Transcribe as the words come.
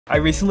I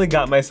recently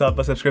got myself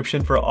a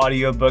subscription for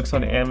audiobooks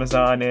on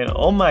Amazon, and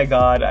oh my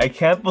god, I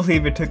can't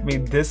believe it took me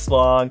this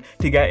long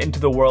to get into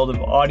the world of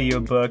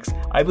audiobooks.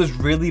 I was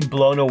really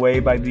blown away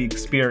by the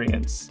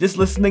experience. Just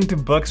listening to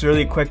books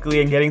really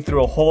quickly and getting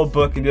through a whole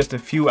book in just a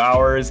few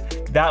hours,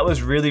 that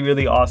was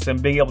really awesome.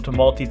 Being able to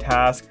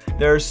multitask,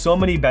 there are so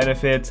many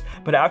benefits,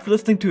 but after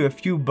listening to a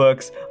few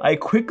books, I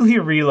quickly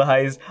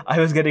realized I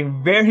was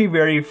getting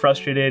very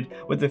frustrated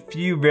with a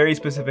few very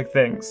specific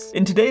things.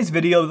 In today's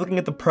video, looking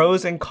at the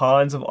pros and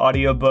cons of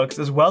audiobooks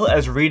as well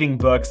as reading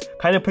books,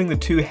 kind of putting the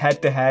two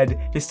head to head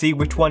to see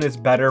which one is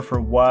better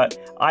for what.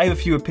 I have a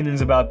few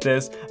opinions about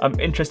this. I'm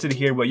interested to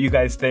hear what you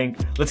guys think.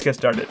 Let's get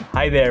started.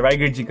 Hi there,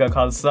 Waheguru Ji Ka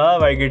Khalsa,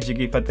 Waheguru Ji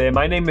Ki Fateh.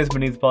 My name is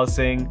Maneetpaul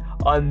Singh.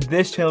 On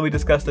this channel, we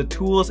discuss the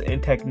tools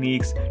and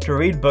techniques to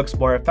read books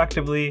more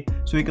effectively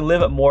so we can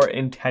live a more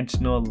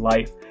intentional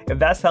life. If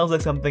that sounds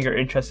like something you're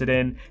interested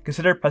in,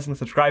 consider pressing the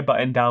subscribe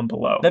button down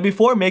below. Now,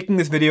 before making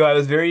this video, I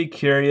was very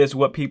curious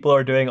what people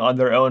are doing on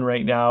their own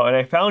right now, and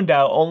I found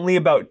out only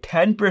about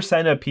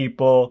 10% of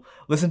people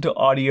listen to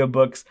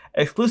audiobooks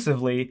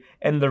exclusively,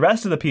 and the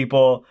rest of the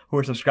people who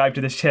are subscribed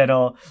to this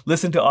channel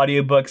listen to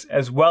audiobooks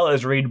as well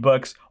as read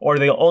books, or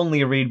they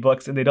only read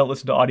books and they don't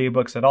listen to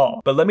audiobooks at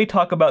all. But let me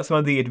talk about some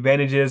of the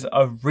advantages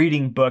of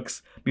reading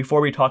books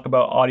before we talk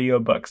about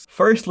audiobooks.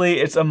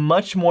 Firstly, it's a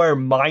much more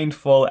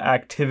mindful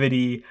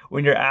activity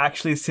when you're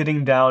actually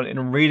sitting down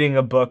and reading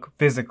a book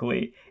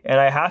physically. And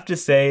I have to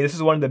say, this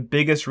is one of the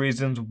biggest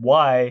reasons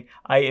why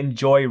I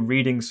enjoy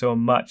reading so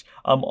much.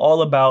 I'm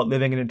all about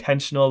living an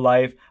intentional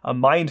life, a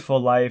mindful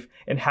life,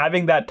 and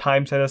having that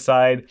time set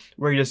aside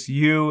where just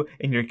you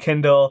and your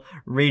Kindle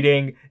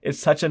reading. It's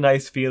such a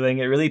nice feeling.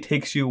 It really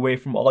takes you away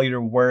from all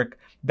your work.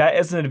 That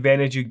is an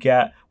advantage you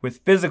get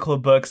with physical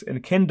books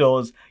and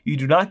Kindles. You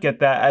do not get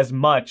that as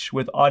much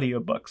with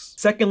audiobooks.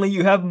 Secondly,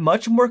 you have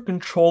much more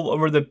control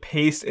over the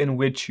pace in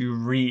which you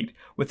read.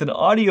 With an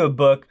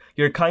audiobook,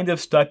 you're kind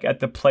of stuck at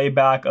the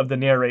playback of the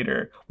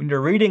narrator. When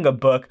you're reading a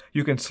book,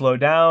 you can slow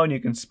down, you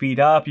can speed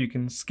up, you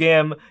can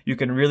skim, you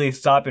can really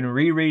stop and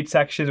reread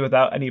sections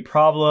without any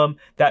problem.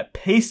 That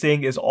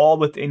pacing is all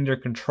within your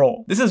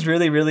control. This is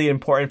really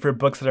important for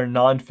books that are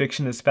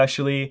nonfiction,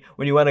 especially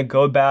when you want to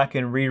go back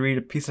and reread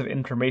a piece of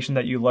information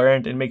that you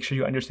learned and make sure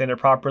you understand it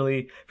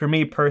properly. For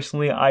me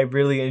personally, I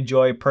really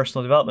enjoy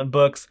personal development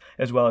books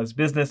as well as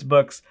business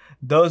books.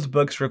 Those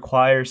books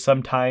require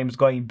sometimes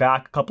going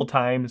back a couple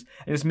times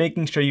and just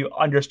making sure you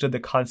understood the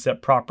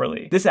concept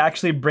properly. This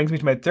actually brings me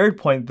to my third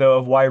point though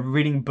of why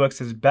reading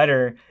books is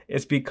better.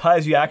 It's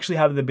because you actually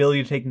have the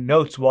ability to take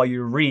notes while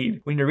you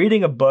read. When you're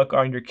reading a book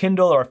on your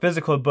Kindle or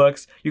physical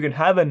books, you can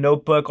have a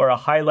notebook or a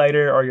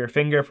highlighter or your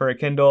finger for a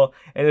Kindle,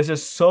 and it's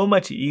just so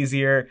much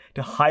easier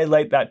to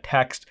highlight that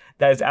text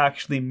that is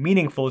actually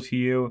meaningful to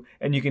you,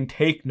 and you can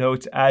take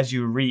notes as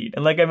you read.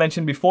 And like I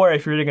mentioned before,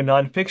 if you're reading a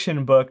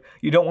nonfiction book,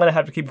 you don't want to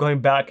have to keep going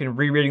back and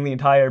rereading the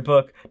entire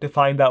book to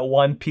find that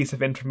one piece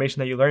of information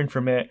that you learned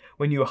from it.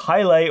 When you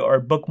highlight or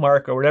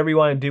bookmark or whatever you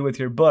want to do with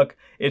your book,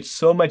 it's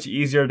so much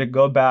easier to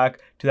go back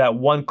to that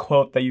one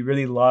quote that you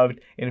really loved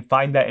and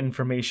find that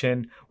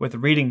information with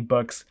reading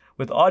books.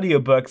 With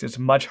audiobooks, it's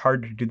much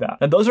harder to do that.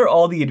 Now, those are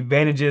all the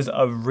advantages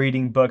of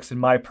reading books in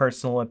my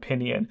personal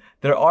opinion.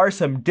 There are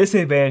some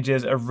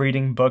disadvantages of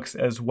reading books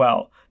as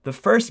well. The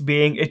first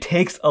being, it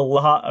takes a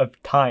lot of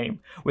time.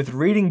 With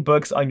reading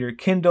books on your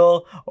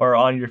Kindle or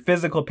on your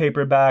physical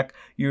paperback,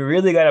 you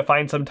really gotta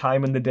find some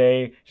time in the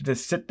day to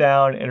just sit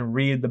down and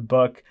read the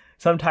book.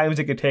 Sometimes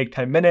it could take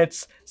 10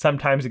 minutes,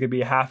 sometimes it could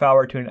be a half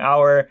hour to an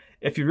hour.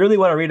 If you really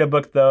want to read a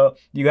book though,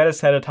 you gotta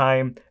set a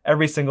time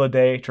every single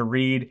day to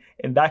read,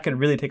 and that can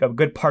really take a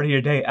good part of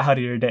your day out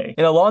of your day.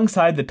 And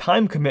alongside the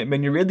time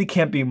commitment, you really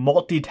can't be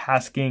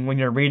multitasking when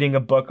you're reading a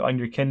book on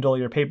your Kindle or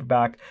your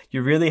paperback.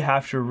 You really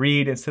have to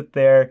read and sit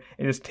there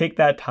and just take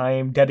that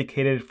time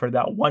dedicated for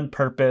that one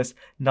purpose,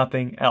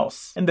 nothing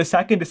else. And the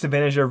second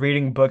disadvantage of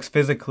reading books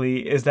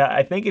physically is that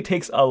I think it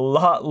takes a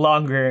lot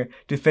longer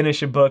to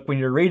finish a book when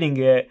you're reading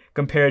it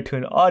compared to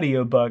an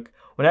audiobook.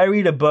 When I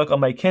read a book on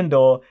my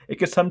Kindle, it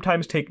could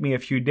sometimes take me a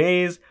few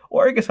days,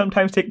 or it could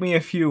sometimes take me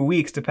a few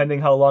weeks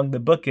depending how long the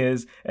book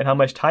is and how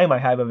much time I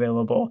have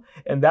available.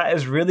 And that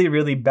is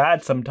really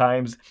bad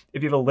sometimes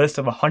if you have a list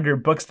of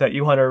 100 books that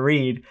you want to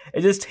read.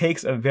 It just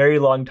takes a very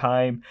long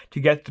time to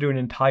get through an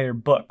entire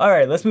book.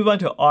 Alright, let's move on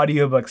to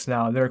audiobooks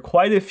now. There are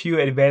quite a few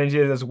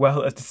advantages as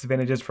well as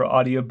disadvantages for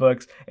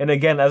audiobooks. And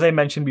again, as I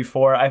mentioned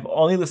before, I've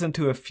only listened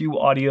to a few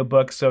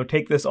audiobooks, so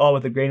take this all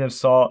with a grain of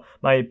salt.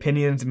 My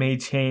opinions may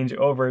change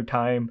over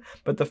time.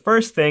 But the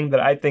first thing that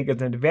I think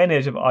is an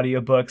advantage of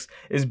audiobooks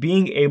is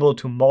being able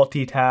to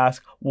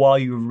multitask while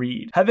you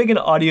read. Having an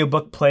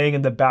audiobook playing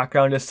in the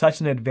background is such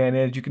an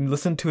advantage. You can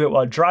listen to it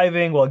while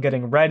driving, while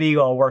getting ready,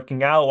 while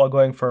working out, while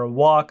going for a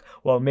walk,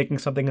 while making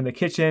something in the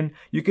kitchen.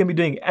 You can be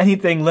doing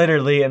anything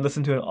literally and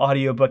listen to an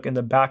audiobook in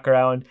the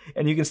background,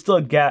 and you can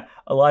still get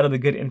a lot of the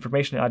good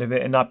information out of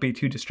it and not be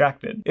too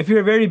distracted. If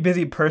you're a very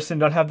busy person,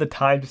 don't have the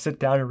time to sit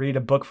down and read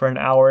a book for an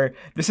hour,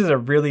 this is a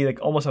really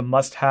almost a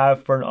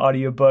must-have for an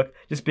audiobook.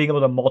 just being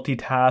able to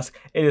multitask,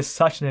 it is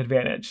such an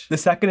advantage. The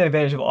second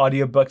advantage of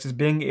audiobooks is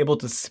being able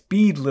to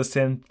speed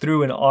listen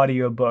through an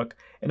audiobook.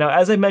 And now,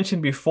 as I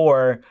mentioned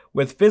before,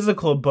 with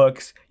physical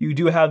books, you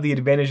do have the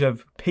advantage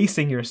of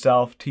pacing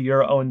yourself to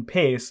your own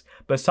pace,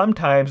 but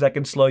sometimes that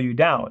can slow you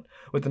down.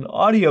 With an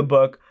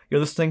audiobook,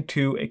 you're listening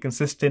to a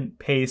consistent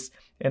pace,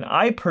 and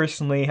I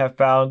personally have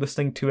found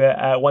listening to it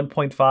at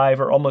 1.5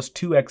 or almost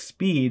 2x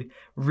speed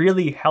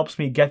really helps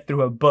me get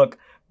through a book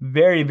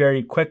very,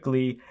 very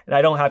quickly, and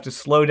I don't have to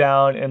slow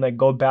down and like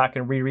go back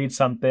and reread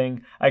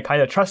something. I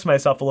kind of trust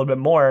myself a little bit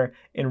more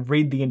and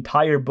read the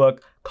entire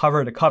book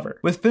cover to cover.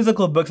 With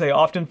physical books, I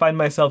often find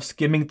myself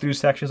skimming through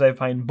sections I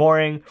find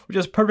boring, which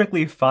is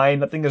perfectly fine.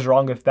 Nothing is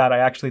wrong with that. I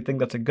actually think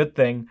that's a good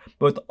thing.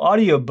 But with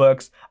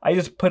audiobooks, I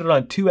just put it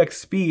on 2x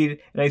speed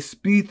and I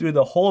speed through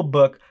the whole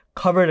book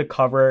cover to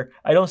cover.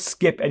 I don't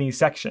skip any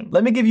section.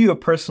 Let me give you a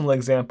personal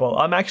example.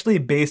 I'm actually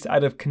based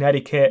out of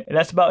Connecticut, and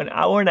that's about an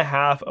hour and a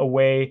half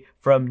away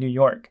from New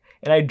York.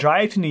 And I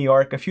drive to New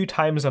York a few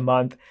times a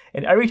month,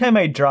 and every time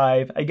I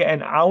drive, I get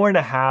an hour and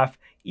a half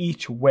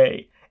each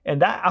way.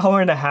 And that hour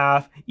and a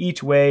half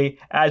each way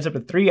adds up to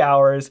 3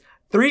 hours.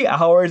 3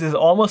 hours is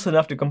almost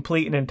enough to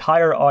complete an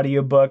entire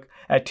audiobook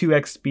at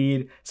 2x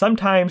speed.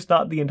 Sometimes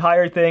not the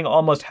entire thing,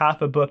 almost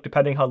half a book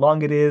depending how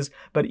long it is.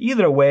 But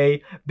either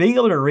way, being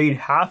able to read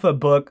half a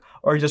book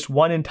or just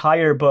one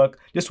entire book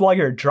just while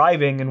you're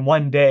driving in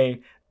one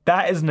day,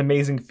 that is an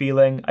amazing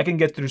feeling. I can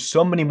get through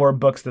so many more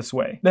books this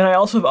way. Then I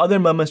also have other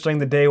moments during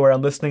the day where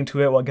I'm listening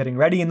to it while getting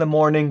ready in the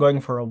morning,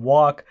 going for a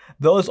walk.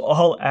 Those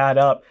all add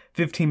up.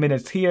 15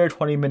 minutes here,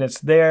 20 minutes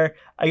there.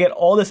 I get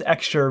all this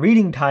extra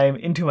reading time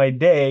into my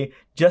day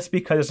just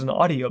because it's an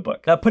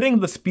audiobook. Now,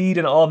 putting the speed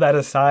and all of that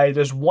aside,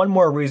 there's one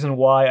more reason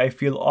why I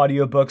feel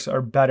audiobooks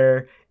are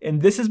better,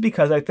 and this is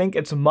because I think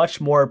it's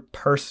much more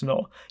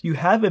personal. You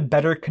have a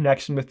better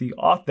connection with the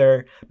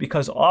author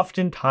because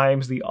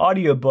oftentimes the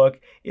audiobook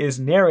is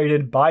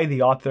narrated by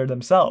the author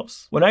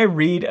themselves. When I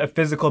read a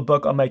physical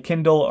book on my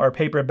Kindle or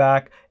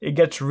paperback, it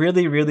gets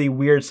really, really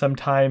weird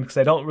sometimes because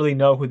I don't really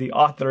know who the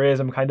author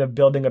is. I'm kind of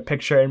building a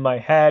picture in my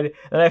head,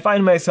 and I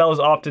find myself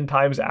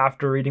oftentimes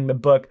after reading the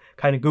book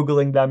kind of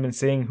Googling them and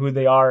seeing who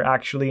they are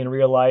actually in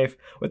real life.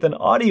 With an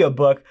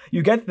audiobook,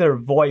 you get their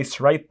voice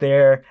right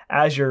there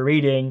as you're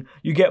reading.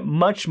 You get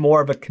much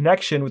more of a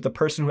connection with the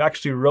person who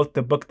actually wrote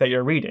the book that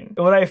you're reading.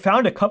 And what I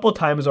found a couple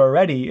times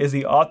already is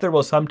the author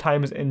will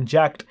sometimes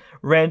inject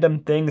random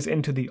things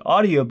into the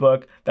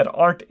audiobook that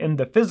aren't in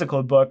the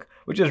physical book,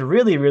 which is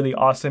really, really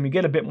awesome. You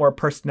get a bit more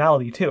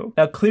personality too.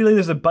 Now, clearly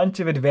there's a bunch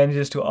of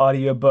advantages to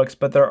audiobooks,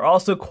 but there are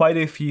also quite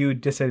a few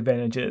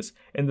disadvantages.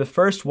 And the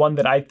first one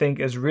that I think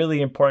is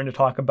really important to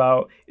talk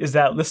about is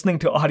that listening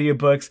to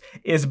audiobooks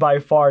is by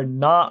far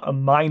not a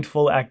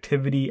mindful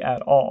activity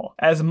at all.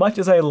 As much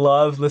as I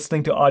love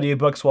listening to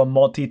audiobooks while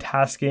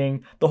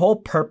multitasking, the whole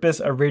purpose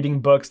of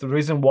reading books, the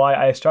reason why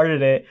I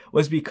started it,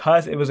 was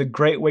because it was a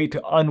great way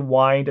to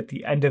unwind at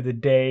the end of the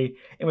day.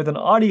 And with an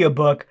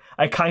audiobook,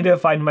 I kind of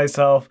find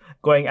myself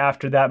going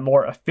after that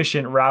more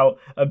efficient route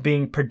of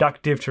being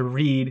productive to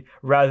read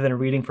rather than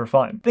reading for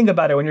fun. Think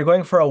about it, when you're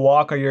going for a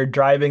walk or you're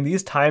driving,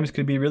 these times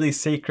could be really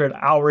sacred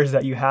hours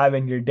that you have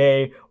in your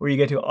day where you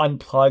get to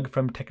unplug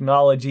from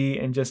technology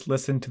and just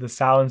listen to the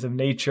sounds of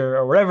nature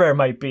or whatever it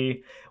might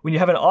be. When you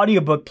have an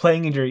audiobook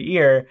playing in your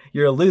ear,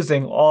 you're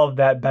losing all of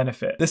that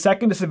benefit. The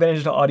second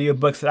disadvantage to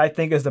audiobooks that I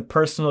think is the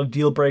personal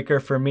deal breaker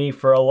for me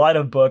for a lot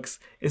of books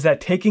is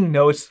that taking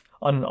notes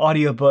on an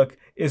audiobook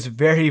is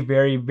very,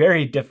 very,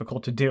 very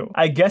difficult to do.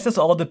 I guess this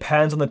all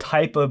depends on the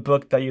type of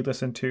book that you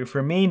listen to.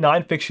 For me,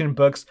 nonfiction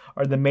books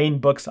are the main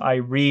books I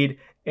read.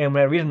 And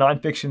when I read a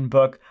nonfiction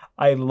book,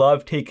 I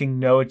love taking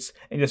notes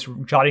and just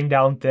jotting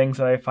down things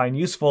that I find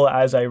useful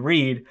as I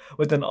read.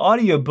 With an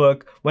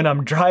audiobook, when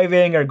I'm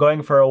driving or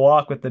going for a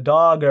walk with the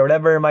dog or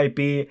whatever it might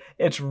be,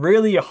 it's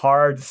really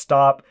hard to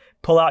stop,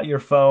 pull out your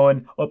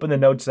phone, open the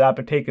Notes app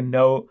and take a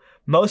note.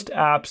 Most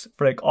apps,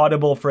 for like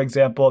Audible, for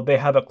example, they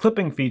have a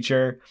clipping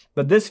feature,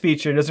 but this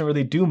feature doesn't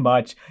really do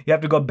much. You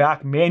have to go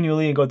back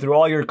manually and go through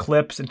all your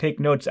clips and take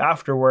notes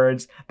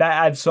afterwards. That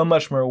adds so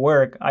much more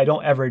work. I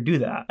don't ever do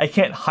that. I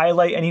can't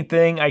highlight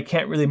anything. I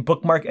can't really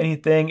bookmark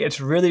anything.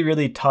 It's really,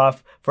 really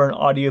tough for an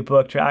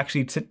audiobook to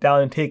actually sit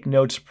down and take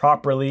notes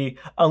properly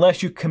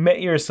unless you commit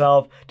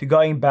yourself to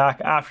going back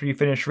after you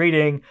finish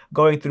reading,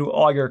 going through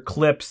all your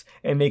clips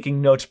and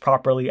making notes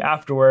properly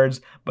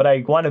afterwards. But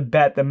I want to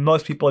bet that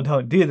most people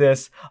don't do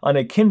this. On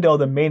a Kindle,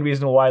 the main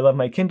reason why I love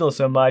my Kindle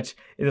so much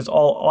is it's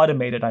all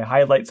automated. I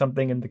highlight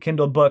something in the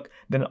Kindle book,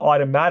 then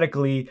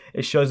automatically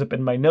it shows up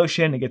in my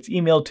Notion. It gets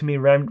emailed to me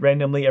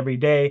randomly every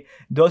day.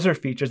 Those are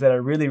features that I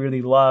really,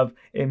 really love.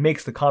 It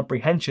makes the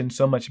comprehension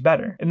so much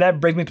better. And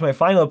that brings me to my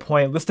final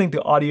point. Listening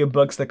to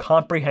audiobooks, the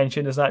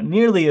comprehension is not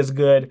nearly as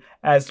good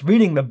as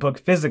reading the book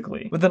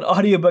physically. With an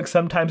audiobook,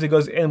 sometimes it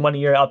goes in one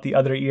ear, out the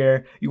other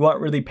ear. You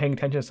aren't really paying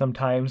attention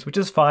sometimes, which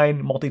is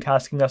fine.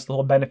 Multitasking, that's the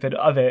whole benefit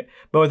of it.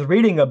 But with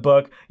reading a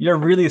book, you're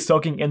really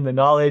soaking in the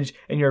knowledge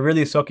and you're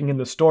really soaking in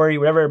the story,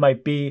 whatever it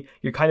might be.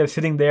 You're kind of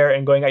sitting there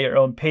and going at your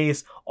own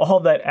pace. all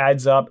that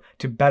adds up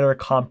to better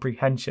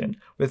comprehension.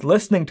 With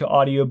listening to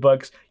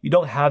audiobooks, you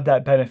don't have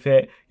that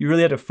benefit. You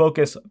really have to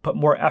focus, put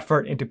more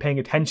effort into paying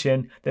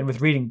attention than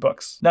with reading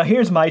books. Now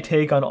here's my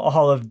take on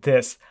all of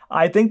this.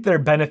 I think there are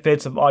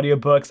benefits of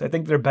audiobooks. I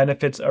think there are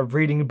benefits of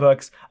reading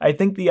books. I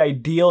think the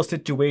ideal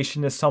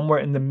situation is somewhere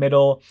in the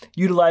middle,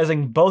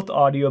 utilizing both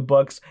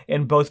audiobooks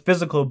and both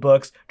physical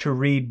books to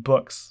read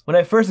books. When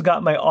I first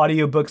got my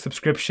audiobook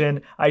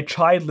subscription, I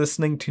tried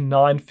listening to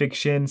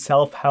nonfiction,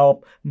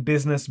 self-help,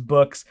 business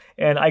books,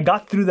 and I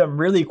got through them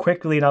really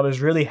quickly and I was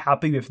really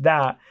happy with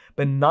that.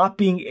 But not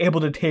being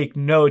able to take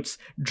notes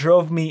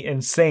drove me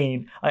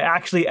insane. I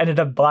actually ended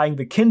up buying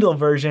the Kindle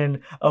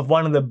version of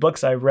one of the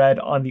books I read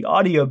on the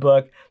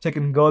audiobook so I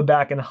can go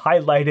back and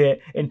highlight it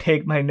and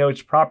take my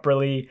notes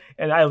properly.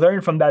 And I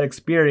learned from that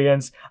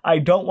experience, I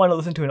don't want to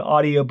listen to an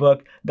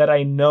audiobook that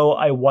I know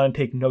I want to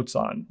take notes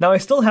on. Now I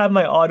still have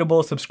my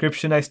Audible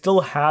subscription. I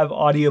still have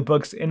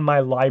audiobooks in my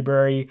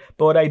library,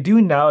 but what I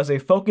do now is I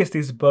focus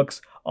these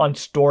books on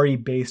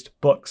story-based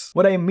books.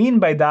 What I mean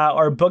by that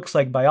are books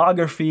like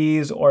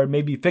biographies or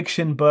maybe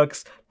fiction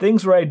books,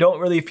 things where I don't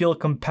really feel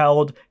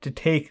compelled to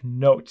take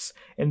notes.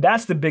 And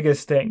that's the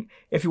biggest thing.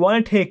 If you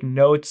want to take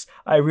notes,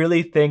 I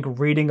really think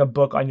reading a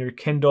book on your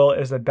Kindle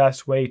is the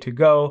best way to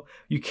go.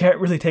 You can't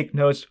really take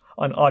notes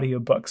on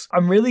audiobooks.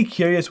 I'm really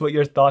curious what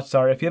your thoughts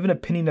are. If you have an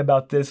opinion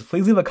about this,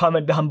 please leave a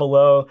comment down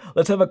below.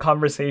 Let's have a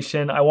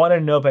conversation. I want to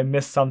know if I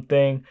missed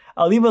something.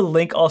 I'll leave a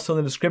link also in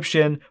the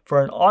description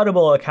for an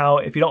Audible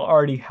account if you don't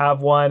already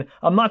have one.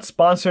 I'm not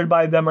sponsored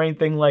by them or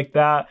anything like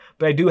that,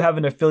 but I do have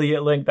an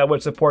affiliate link that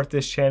would support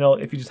this channel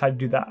if you just had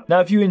to do that.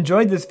 Now, if you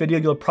enjoyed this video,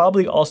 you'll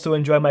probably also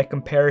enjoy my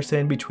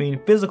comparison between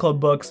physical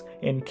books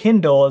and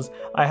Kindles.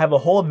 I have a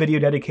whole video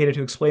dedicated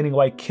to explaining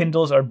why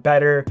Kindles are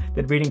better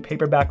than reading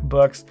paperback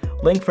books.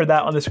 Link for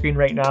that on the screen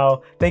right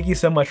now. Thank you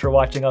so much for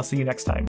watching. I'll see you next time.